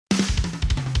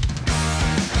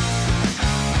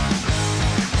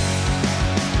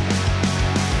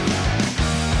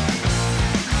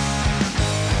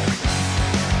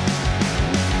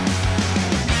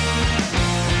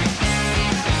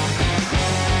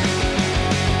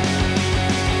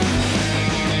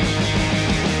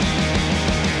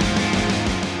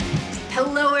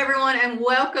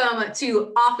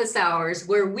to Office Hours,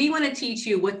 where we want to teach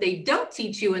you what they don't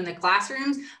teach you in the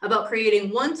classrooms about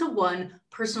creating one-to-one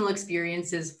personal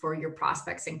experiences for your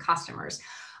prospects and customers.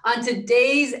 On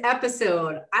today's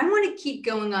episode, I want to keep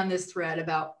going on this thread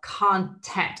about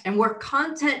content and where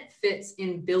content fits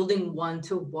in building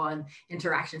one-to-one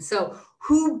interaction. So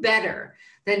who better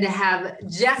than to have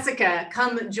Jessica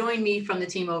come join me from the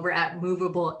team over at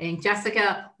Movable Ink.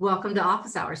 Jessica, welcome to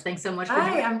Office Hours. Thanks so much for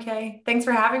joining. Hi, I'm Kay. Thanks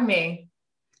for having me.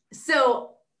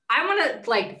 So I want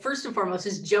to first and foremost,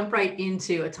 just jump right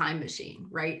into a time machine,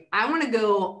 right? I want to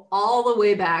go all the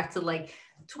way back to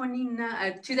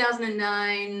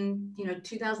 2009,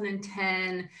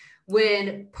 2010,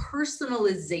 when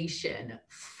personalization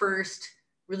first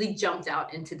really jumped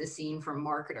out into the scene for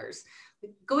marketers.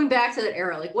 Going back to that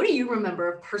era, what do you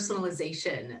remember of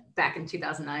personalization back in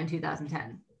 2009,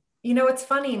 2010? It's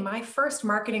funny. My first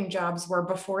marketing jobs were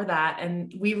before that,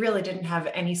 and we really didn't have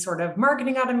any sort of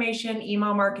marketing automation,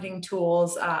 email marketing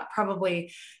tools.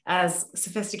 Probably as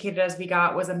sophisticated as we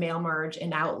got was a mail merge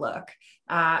in Outlook.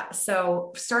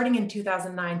 So starting in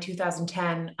 2009,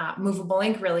 2010, Movable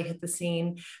Ink really hit the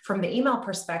scene from the email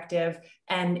perspective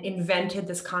and invented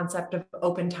this concept of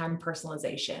open time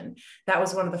personalization. That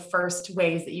was one of the first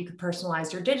ways that you could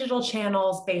personalize your digital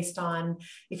channels based on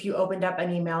if you opened up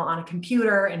an email on a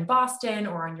computer in Boston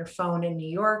or on your phone in New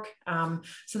York.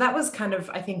 So that was kind of,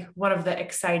 I think, one of the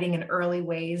exciting and early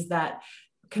ways that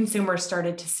consumers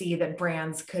started to see that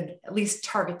brands could at least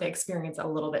target the experience a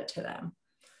little bit to them.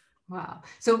 Wow.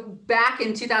 So back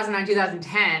in 2009,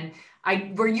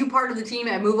 2010, were you part of the team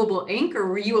at Movable Ink, or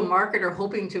were you a marketer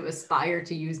hoping to aspire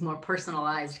to use more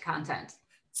personalized content?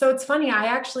 So it's funny, I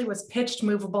actually was pitched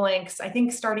Movable Inks, I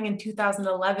think starting in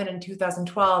 2011 and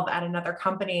 2012 at another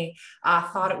company,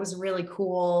 thought it was really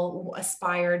cool,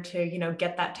 aspired to,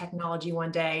 get that technology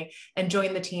one day and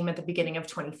joined the team at the beginning of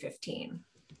 2015.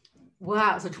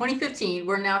 Wow. So 2015,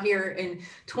 we're now here in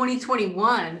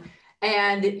 2021.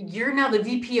 And you're now the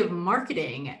VP of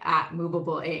marketing at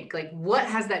Movable Ink. What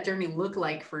has that journey looked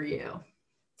like for you?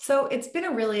 So it's been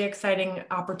a really exciting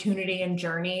opportunity and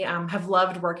journey. Have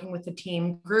loved working with the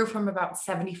team, grew from about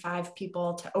 75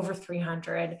 people to over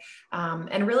 300,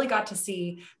 and really got to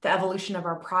see the evolution of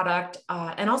our product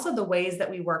and also the ways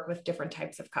that we work with different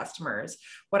types of customers.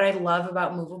 What I love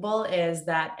about Movable is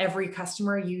that every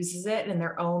customer uses it in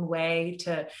their own way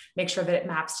to make sure that it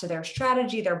maps to their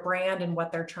strategy, their brand, and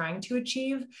what they're trying to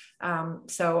achieve.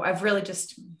 So I've really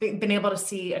just been able to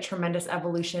see a tremendous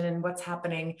evolution in what's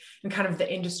happening in kind of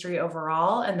the industry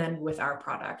overall, and then with our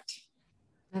product.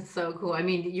 That's so cool. I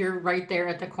mean, you're right there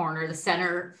at the corner, the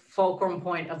center fulcrum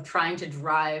point of trying to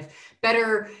drive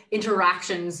better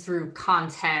interactions through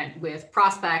content with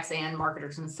prospects and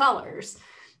marketers and sellers.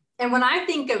 And when I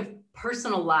think of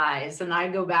personalized, and I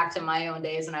go back to my own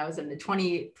days when I was in the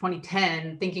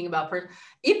 2010 thinking about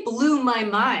it blew my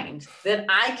mind that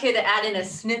I could add in a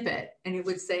snippet and it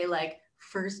would say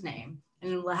first name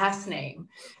and last name.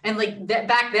 And that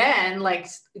back then,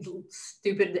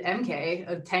 stupid MK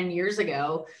of 10 years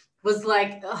ago was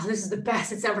oh, this is the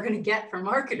best it's ever going to get for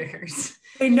marketers.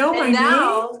 They know my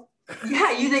name.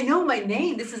 Yeah, they know my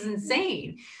name. This is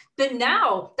insane. But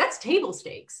now that's table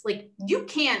stakes. You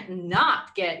can't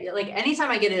not get,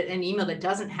 anytime I get an email that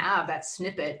doesn't have that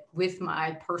snippet with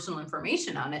my personal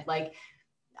information on it,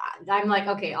 I'm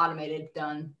okay, automated,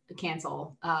 done,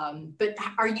 cancel. But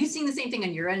are you seeing the same thing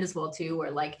on your end as well too,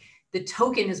 where the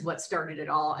token is what started it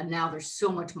all, and now there's so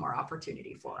much more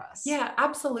opportunity for us? Yeah,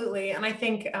 absolutely. And I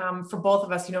think for both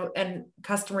of us, and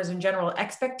customers in general,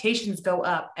 expectations go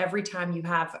up every time you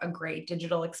have a great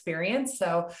digital experience.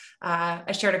 So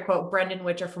I shared a quote Brendan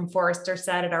Witcher from Forrester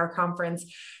said at our conference: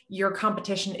 your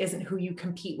competition isn't who you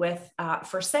compete with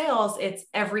for sales, it's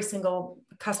every single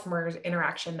customer's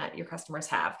interaction that your customers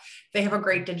have. If they have a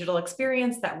great digital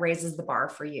experience, that raises the bar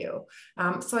for you.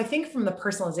 So I think from the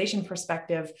personalization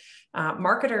perspective,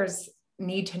 marketers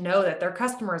need to know that their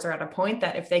customers are at a point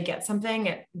that if they get something,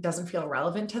 it doesn't feel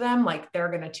relevant to them, they're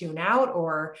going to tune out,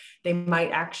 or they might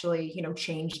actually,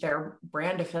 change their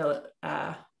brand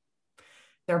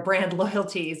their brand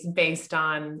loyalties based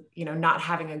on, not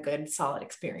having a good, solid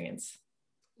experience.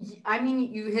 I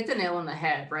mean, you hit the nail on the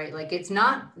head, right? It's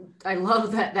not, I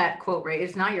love that quote, right?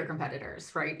 It's not your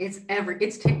competitors, right?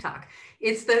 It's TikTok.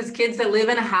 It's those kids that live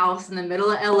in a house in the middle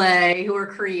of LA who are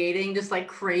creating just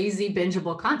crazy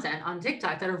bingeable content on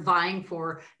TikTok that are vying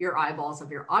for your eyeballs of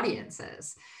your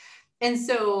audiences. And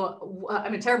so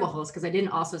I'm a terrible host because I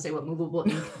didn't also say what Movable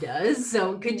Ink does.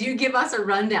 So could you give us a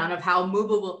rundown of how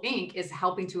Movable Ink is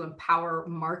helping to empower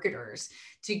marketers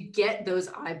to get those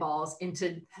eyeballs and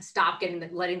to stop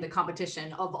letting the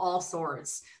competition of all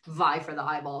sorts vie for the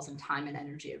eyeballs and time and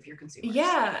energy of your consumers?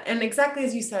 Yeah, and exactly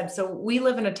as you said. So we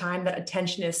live in a time that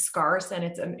attention is scarce and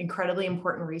it's an incredibly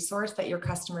important resource that your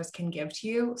customers can give to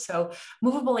you. So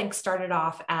Movable Ink started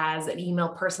off as an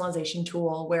email personalization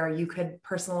tool where you could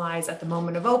personalize at the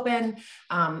moment of open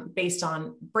based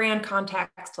on brand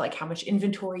context, like how much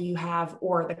inventory you have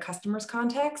or the customer's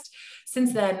context.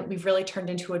 Since then, we've really turned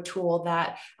into a tool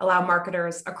that allow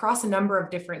marketers across a number of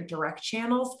different direct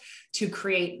channels to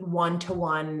create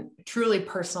one-to-one, truly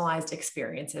personalized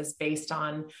experiences based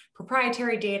on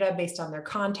proprietary data, based on their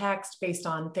context, based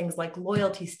on things like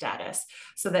loyalty status,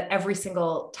 so that every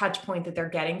single touch point that they're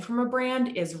getting from a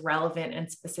brand is relevant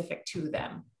and specific to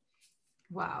them.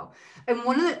 Wow. And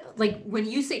one of the, like, when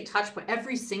you say touch point,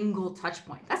 every single touch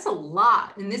point, that's a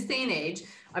lot in this day and age.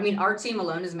 I mean, our team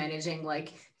alone is managing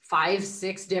like 5,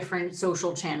 6 different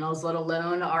social channels, let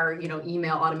alone our,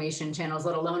 email automation channels,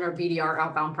 let alone our BDR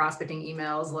outbound prospecting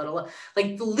emails, let alone,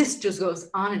 like, the list just goes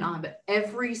on and on, but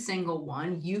every single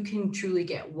one, you can truly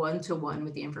get one-to-one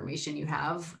with the information you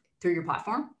have through your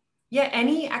platform. Yeah,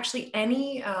 any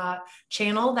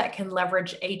channel that can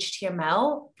leverage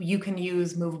HTML, you can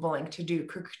use Movable Ink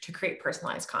to create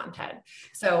personalized content.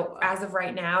 So as of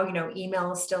right now,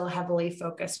 email is still a heavily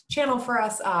focused channel for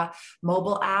us.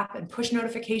 Mobile app and push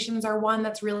notifications are one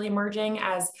that's really emerging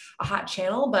as a hot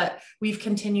channel, but we've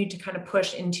continued to kind of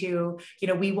push into,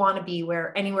 we want to be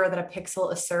where anywhere that a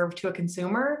pixel is served to a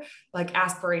consumer, like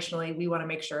aspirationally, we want to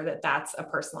make sure that that's a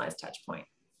personalized touch point.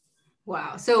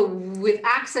 Wow. So with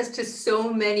access to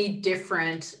so many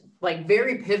different, like,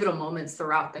 very pivotal moments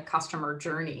throughout the customer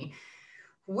journey,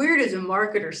 where does a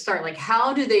marketer start? Like,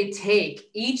 how do they take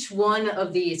each one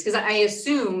of these? Because I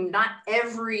assume not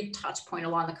every touch point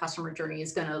along the customer journey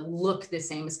is going to look the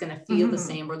same, it's going to feel the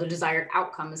same, or the desired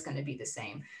outcome is going to be the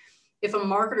same. If a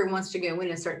marketer wants to go in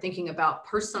and start thinking about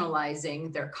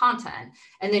personalizing their content,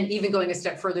 and then even going a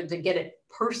step further to get it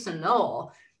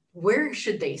personal, where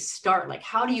should they start? Like,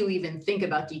 how do you even think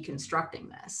about deconstructing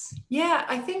this? Yeah,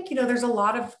 I think, there's a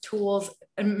lot of tools,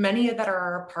 and many that are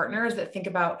our partners that think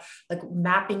about like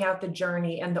mapping out the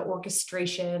journey and the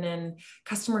orchestration and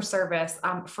customer service.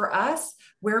 For us,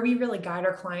 where we really guide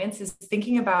our clients is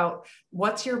thinking about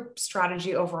what's your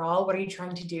strategy overall? What are you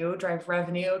trying to do? Drive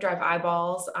revenue, drive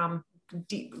eyeballs,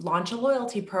 launch a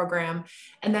loyalty program,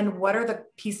 and then what are the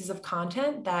pieces of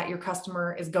content that your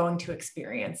customer is going to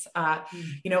experience.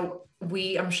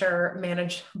 We, I'm sure,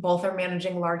 are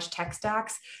managing large tech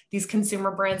stacks. These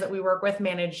consumer brands that we work with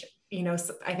manage,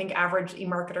 I think average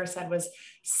eMarketer said was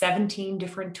 17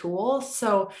 different tools.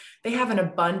 So they have an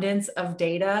abundance of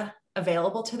data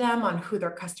available to them on who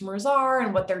their customers are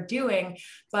and what they're doing,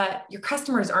 but your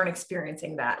customers aren't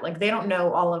experiencing that. Like, they don't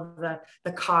know all of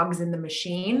the cogs in the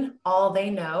machine. All they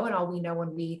know, and all we know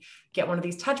when we get one of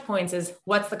these touch points, is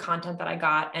what's the content that I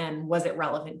got and was it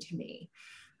relevant to me?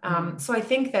 So I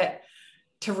think that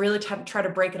to really try to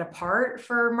break it apart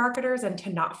for marketers and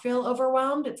to not feel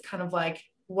overwhelmed, it's kind of like,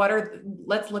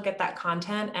 let's look at that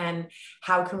content and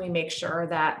how can we make sure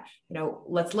that,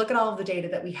 let's look at all of the data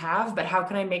that we have, but how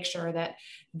can I make sure that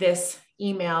this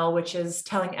email, which is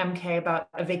telling MK about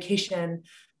a vacation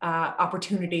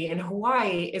opportunity in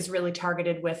Hawaii, is really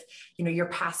targeted with, your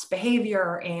past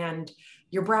behavior and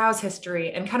your browse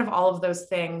history and kind of all of those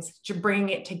things, to bring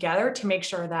it together to make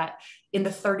sure that in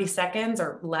the 30 seconds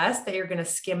or less that you're going to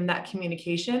skim that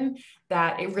communication,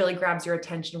 that it really grabs your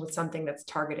attention with something that's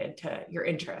targeted to your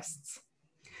interests.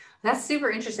 That's super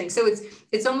interesting. So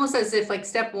it's almost as if, like,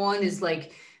 step one is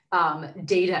like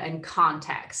data and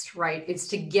context, right? It's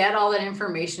to get all that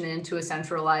information into a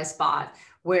centralized spot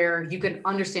where you can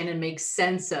understand and make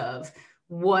sense of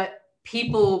what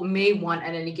people may want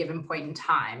at any given point in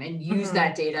time, and use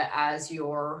that data as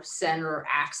your center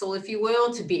axle, if you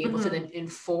will, to be able to then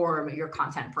inform your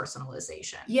content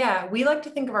personalization. Yeah, we like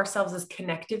to think of ourselves as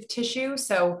connective tissue.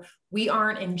 So we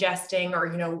aren't ingesting or,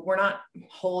 we're not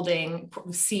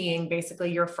seeing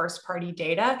basically your first party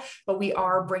data, but we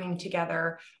are bringing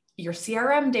together your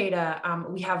CRM data.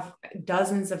 We have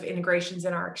dozens of integrations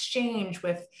in our exchange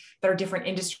that are different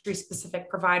industry specific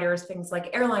providers, things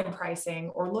like airline pricing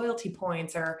or loyalty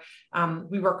points, or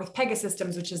we work with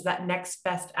Pegasystems, which is that next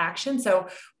best action. So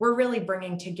we're really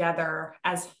bringing together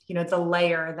as, the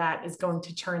layer that is going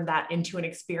to turn that into an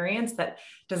experience that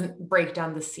doesn't break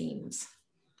down the seams.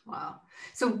 Wow.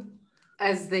 So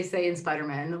as they say in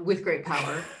Spider-Man, with great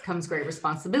power comes great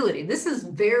responsibility. This is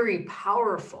very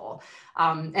powerful.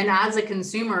 And as a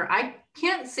consumer, I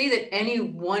can't say that any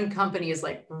one company is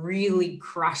like really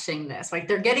crushing this. Like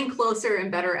they're getting closer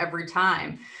and better every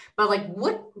time. But like,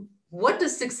 what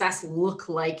does success look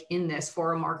like in this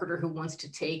for a marketer who wants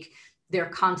to take their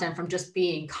content from just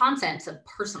being content to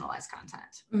personalized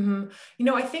content?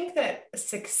 Mm-hmm. I think that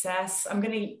success, I'm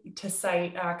going to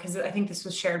cite, because I think this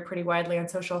was shared pretty widely on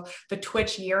social, the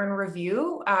Twitch year in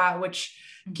review, which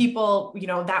people,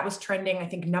 that was trending, I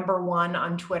think, #1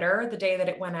 on Twitter the day that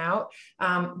it went out.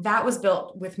 That was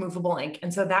built with movable ink.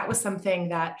 And so that was something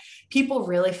that people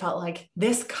really felt like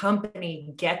this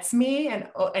company gets me. And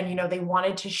they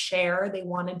wanted to share, they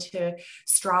wanted to.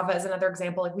 Strava is another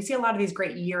example. Like we see a lot of these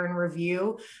great year in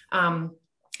review,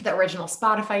 the original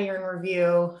Spotify year in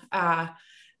review,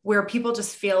 where people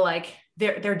just feel like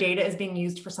their data is being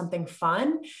used for something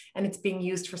fun, and it's being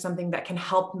used for something that can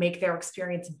help make their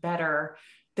experience better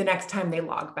the next time they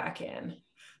log back in.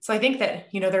 So I think that,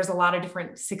 there's a lot of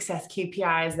different success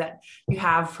KPIs that you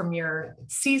have from your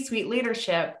C-suite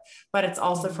leadership, but it's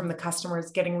also from the customers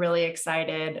getting really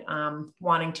excited,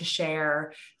 wanting to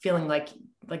share, feeling like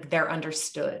they're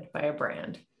understood by a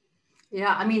brand.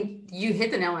 Yeah, I mean, you hit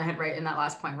the nail on the head right in that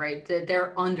last point, right? That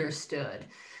they're understood.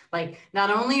 Like not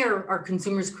only are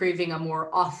consumers craving a more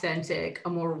authentic, a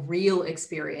more real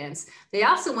experience, they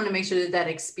also want to make sure that that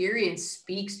experience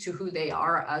speaks to who they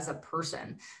are as a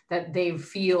person, that they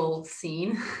feel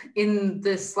seen in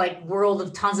this like world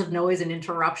of tons of noise and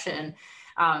interruption.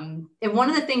 And one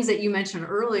of the things that you mentioned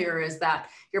earlier is that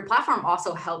your platform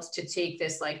also helps to take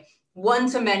this like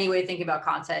one to many way of thinking about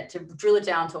content to drill it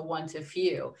down to one to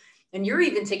few. And you're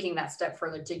even taking that step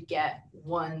further to get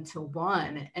one to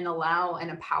one and allow and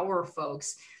empower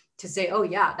folks to say, oh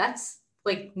yeah, that's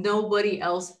like nobody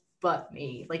else but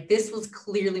me. Like this was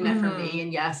clearly meant for me.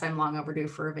 And yes, I'm long overdue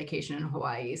for a vacation in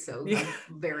Hawaii. So I'm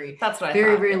that's what I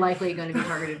very, thought. very likely going to be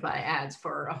targeted by ads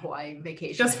for a Hawaii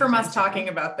vacation. Just from us talking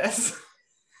about this.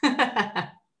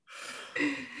 But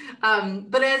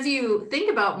as you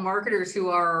think about marketers who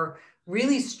are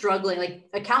really struggling, like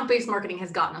account-based marketing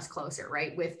has gotten us closer,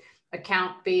 right? With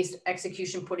account-based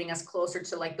execution putting us closer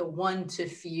to like the one to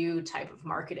few type of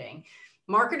marketing.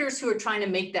 Marketers who are trying to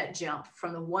make that jump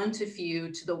from the one to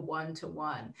few to the one to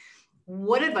one,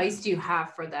 what advice do you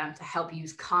have for them to help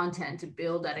use content to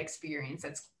build that experience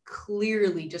that's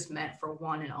clearly just meant for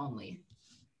one and only?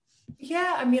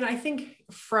 Yeah, I mean, I think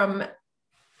from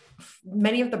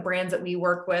many of the brands that we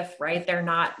work with, right, they're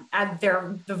not at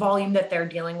the volume that they're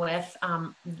dealing with.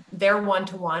 Their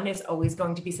one-to-one is always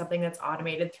going to be something that's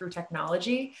automated through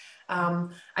technology.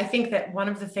 I think that one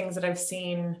of the things that I've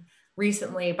seen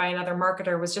recently by another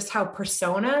marketer was just how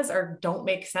personas don't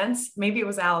make sense. Maybe it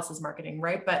was Alice's marketing,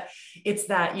 right? But it's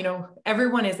that,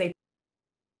 everyone is a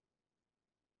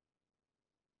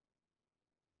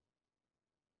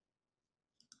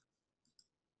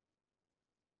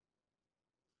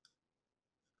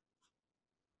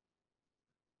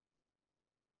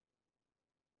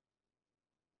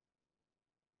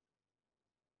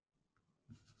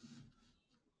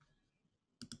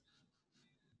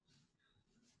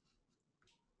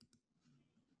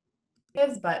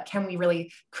but can we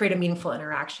really create a meaningful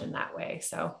interaction that way?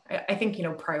 So I think,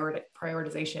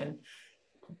 prioritization,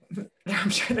 I'm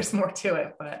sure there's more to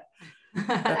it, but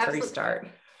that's where you start.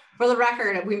 For the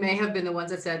record, we may have been the ones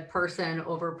that said person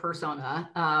over persona.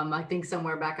 I think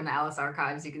somewhere back in the Alice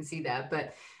archives, you can see that.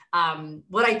 But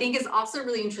what I think is also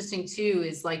really interesting too,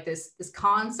 is like this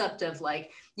concept of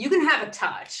like, you can have a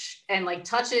touch, and like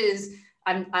touches,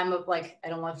 I'm like, I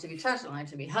don't want to be touched. I don't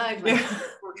like to be hugged. Like,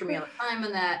 torture me all the time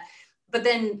on that. But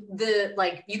then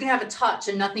you can have a touch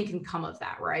and nothing can come of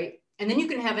that, right? And then you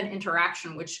can have an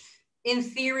interaction, which in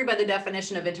theory, by the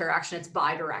definition of interaction, it's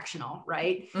bi-directional,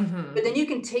 right? Mm-hmm. But then you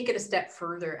can take it a step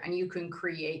further and you can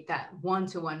create that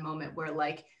one-to-one moment where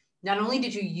like, not only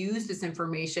did you use this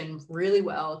information really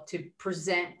well to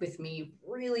present with me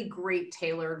really great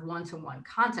tailored one-to-one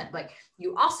content, like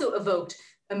you also evoked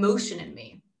emotion in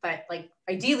me, but like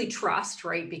ideally trust,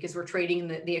 right? Because we're trading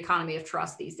the economy of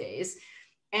trust these days.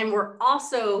 And we're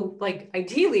also like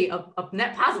ideally a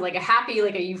net positive, like a happy,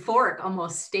 like a euphoric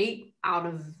almost state out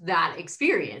of that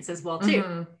experience as well too.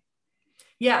 Mm-hmm.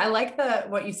 Yeah, I like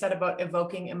what you said about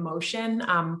evoking emotion.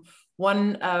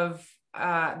 One of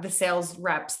the sales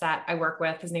reps that I work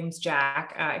with, his name's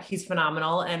Jack. He's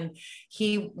phenomenal, and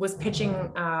he was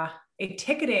pitching a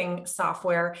ticketing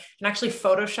software and actually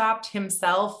photoshopped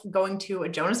himself going to a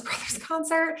Jonas Brothers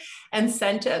concert and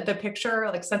sent the picture,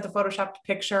 like sent the photoshopped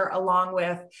picture along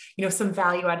with, some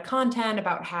value add content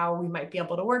about how we might be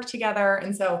able to work together.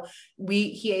 And so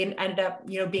he ended up,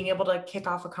 being able to kick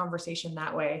off a conversation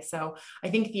that way. So I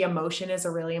think the emotion is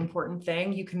a really important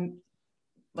thing. You can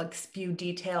like spew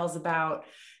details about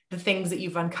the things that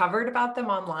you've uncovered about them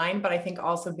online, but I think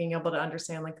also being able to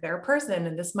understand like they're a person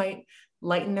and this might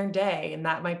lighten their day. And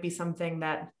that might be something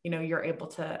that, you're able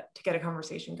to get a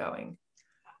conversation going.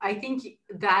 I think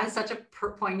that is such a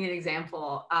poignant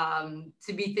example,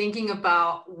 to be thinking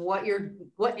about what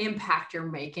impact you're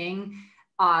making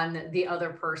on the other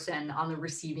person on the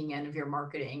receiving end of your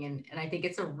marketing. And I think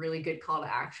it's a really good call to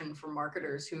action for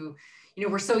marketers who,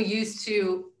 we're so used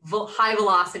to high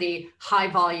velocity, high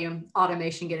volume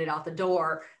automation, get it out the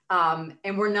door.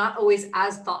 And we're not always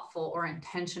as thoughtful or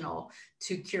intentional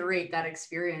to curate that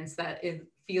experience that it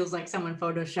feels like someone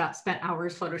spent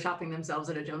hours photoshopping themselves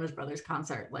at a Jonas Brothers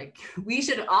concert. Like we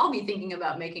should all be thinking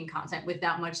about making content with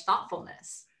that much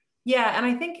thoughtfulness. Yeah. And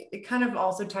I think it kind of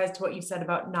also ties to what you said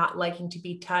about not liking to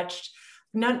be touched.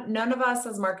 None of us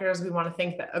as marketers, we want to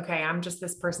think that, okay, I'm just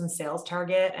this person's sales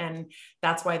target and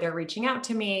that's why they're reaching out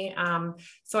to me.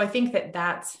 So I think that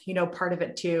that's, part of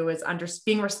it too, is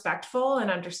being respectful and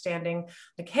understanding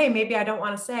like, hey, maybe I don't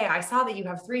want to say, I saw that you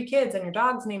have 3 kids and your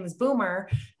dog's name is Boomer.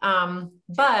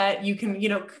 But you can,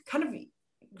 kind of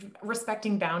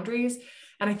respecting boundaries.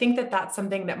 And I think that that's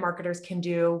something that marketers can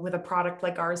do with a product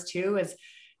like ours too, is,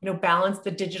 balance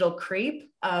the digital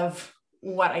creep of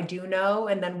what I do know,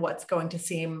 and then what's going to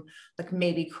seem like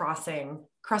maybe crossing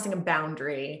a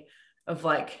boundary of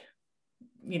like,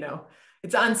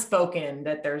 it's unspoken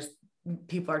that there's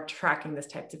people are tracking this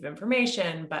types of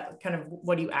information, but kind of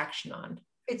what do you action on?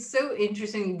 It's so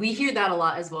interesting. We hear that a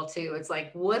lot as well too. It's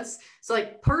like,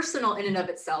 like personal in and of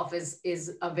itself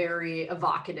is a very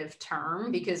evocative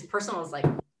term, because personal is like,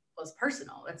 what's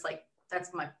personal? It's like,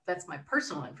 that's my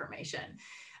personal information.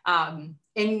 And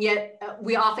yet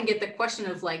we often get the question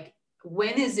of like,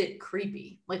 when is it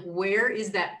creepy? Like, where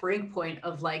is that break point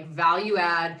of like value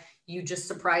add? You just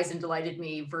surprised and delighted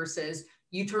me versus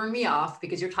you turn me off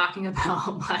because you're talking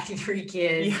about my 3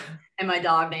 kids and my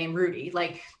dog named Rudy.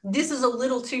 Like, this is a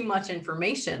little too much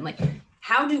information. Like,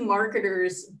 how do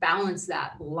marketers balance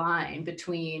that line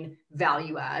between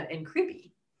value add and creepy?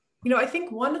 I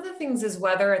think one of the things is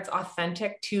whether it's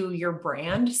authentic to your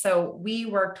brand. So we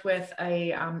worked with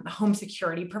a home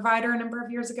security provider a number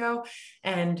of years ago,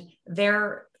 and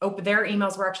their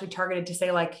emails were actually targeted to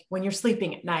say like, when you're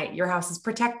sleeping at night, your house is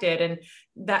protected, and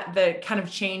that the kind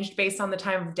of changed based on the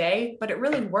time of day, but it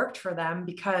really worked for them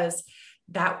because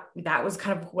that was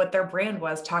kind of what their brand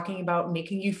was, talking about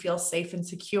making you feel safe and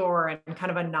secure, and kind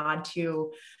of a nod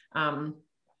to,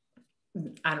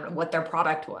 I don't know what their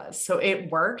product was. So it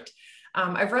worked.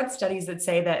 I've read studies that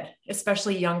say that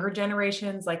especially younger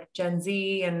generations like Gen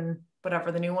Z and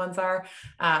whatever the new ones are,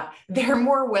 they're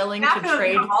more willing to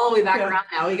trade. All the way back around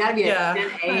now. We got to be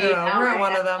Gen A. We're at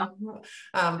one of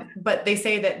them. But they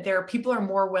say that people are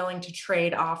more willing to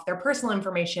trade off their personal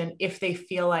information if they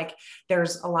feel like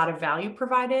there's a lot of value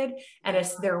provided, and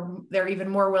they're even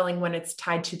more willing when it's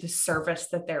tied to the service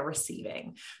that they're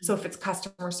receiving. So if it's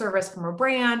customer service from a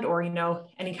brand, or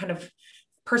any kind of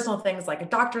personal things like a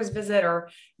doctor's visit, or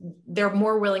they're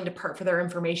more willing to part for their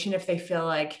information if they feel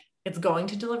like it's going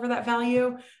to deliver that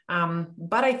value.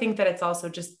 But I think that it's also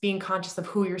just being conscious of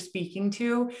who you're speaking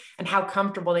to and how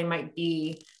comfortable they might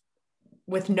be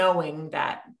with knowing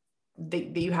that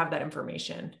you have that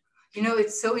information.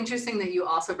 It's so interesting that you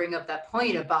also bring up that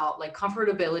point about like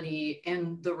comfortability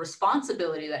and the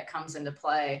responsibility that comes into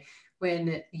play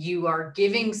when you are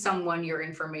giving someone your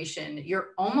information. You're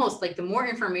almost like, the more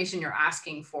information you're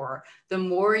asking for, the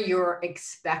more you're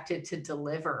expected to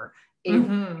deliver a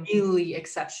really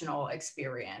exceptional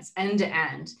experience end to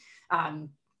end.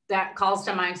 That calls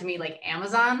to mind to me like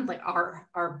Amazon, like our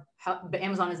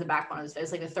Amazon is the backbone of this.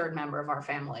 It's like the 3rd member of our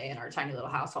family in our tiny little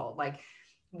household. Like,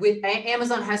 with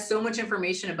Amazon has so much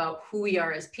information about who we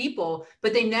are as people,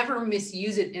 but they never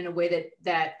misuse it in a way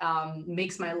that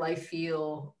makes my life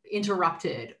feel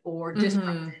interrupted or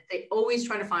disrupted. They always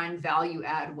try to find value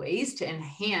add ways to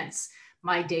enhance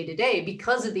my day-to-day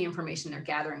because of the information they're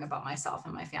gathering about myself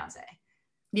and my fiance.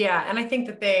 Yeah. And I think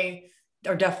that they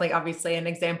are definitely obviously an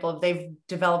example of, they've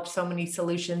developed so many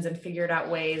solutions and figured out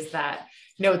ways that,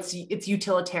 it's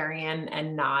utilitarian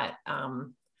and not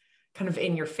kind of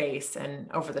in your face and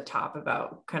over the top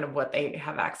about kind of what they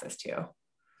have access to.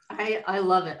 I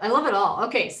love it. I love it all.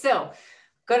 Okay. So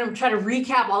going to try to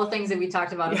recap all the things that we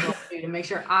talked about as well too, to make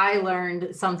sure I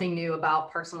learned something new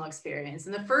about personal experience.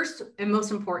 And the first and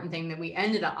most important thing that we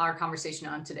ended our conversation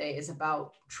on today is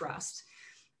about trust.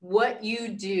 What you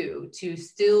do to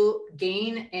still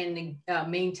gain and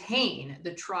maintain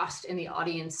the trust in the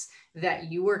audience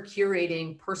that you are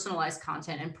curating personalized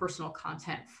content and personal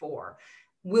content for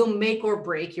will make or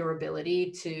break your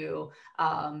ability to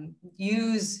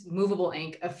use Movable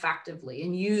Ink effectively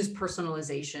and use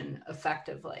personalization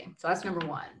effectively. So that's number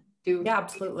one. Yeah,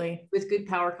 absolutely. With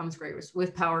power comes great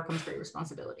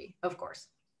responsibility, of course.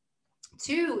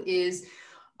 Two is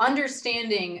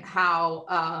understanding how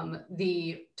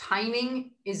the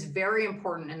timing is very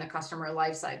important in the customer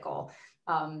life cycle,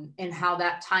 and how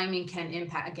that timing can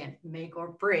impact, again, make or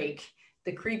break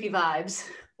the creepy vibes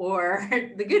or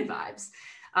the good vibes.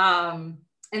 And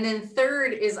then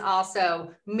third is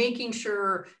also making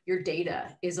sure your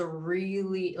data is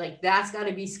that's got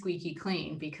to be squeaky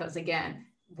clean, because again,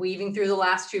 weaving through the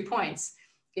last 2 points,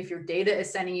 if your data is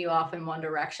sending you off in one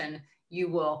direction, you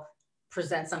will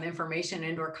present some information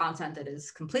and or content that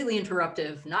is completely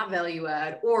interruptive, not value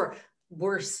add, or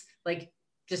worse,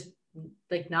 just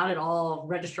not at all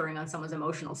registering on someone's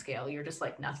emotional scale. You're just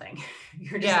like nothing.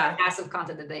 You're just passive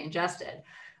content that they ingested.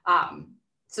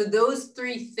 So those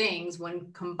 3 things,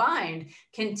 when combined,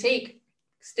 can take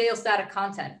stale static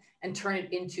content and turn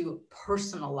it into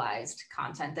personalized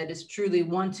content that is truly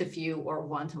one-to-few or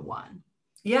one-to-one.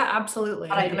 Yeah, absolutely.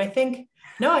 And I think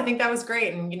that was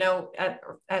great. And,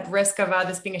 at risk of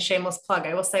this being a shameless plug,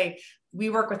 I will say we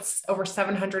work with over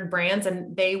 700 brands,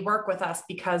 and they work with us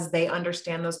because they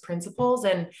understand those principles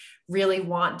and really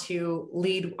want to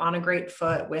lead on a great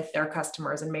foot with their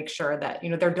customers and make sure that,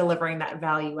 they're delivering that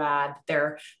value add,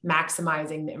 they're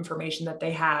maximizing the information that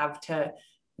they have to,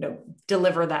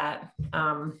 deliver that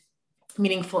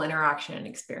meaningful interaction and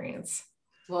experience.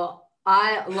 Well,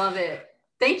 I love it.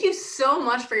 Thank you so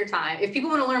much for your time. If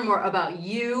people want to learn more about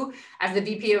you as the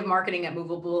VP of Marketing at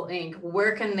Movable Ink,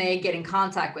 where can they get in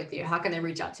contact with you? How can they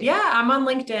reach out to you? Yeah, I'm on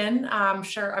LinkedIn. I'm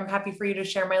happy for you to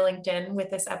share my LinkedIn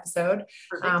with this episode.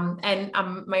 And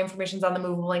my information's on the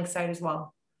Movable Ink site as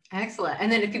well. Excellent.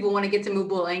 And then if people want to get to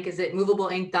Movable Ink, is it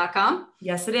movableink.com?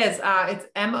 Yes, it is. It's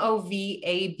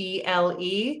MOVABLE.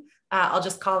 I'll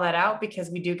just call that out because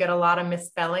we do get a lot of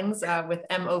misspellings with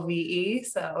MOVE.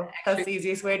 So that's the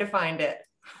easiest way to find it.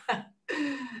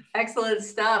 Excellent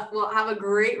stuff. Well, have a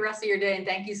great rest of your day. And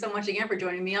thank you so much again for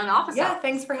joining me on Office Hours. Yeah,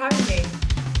 thanks for having me.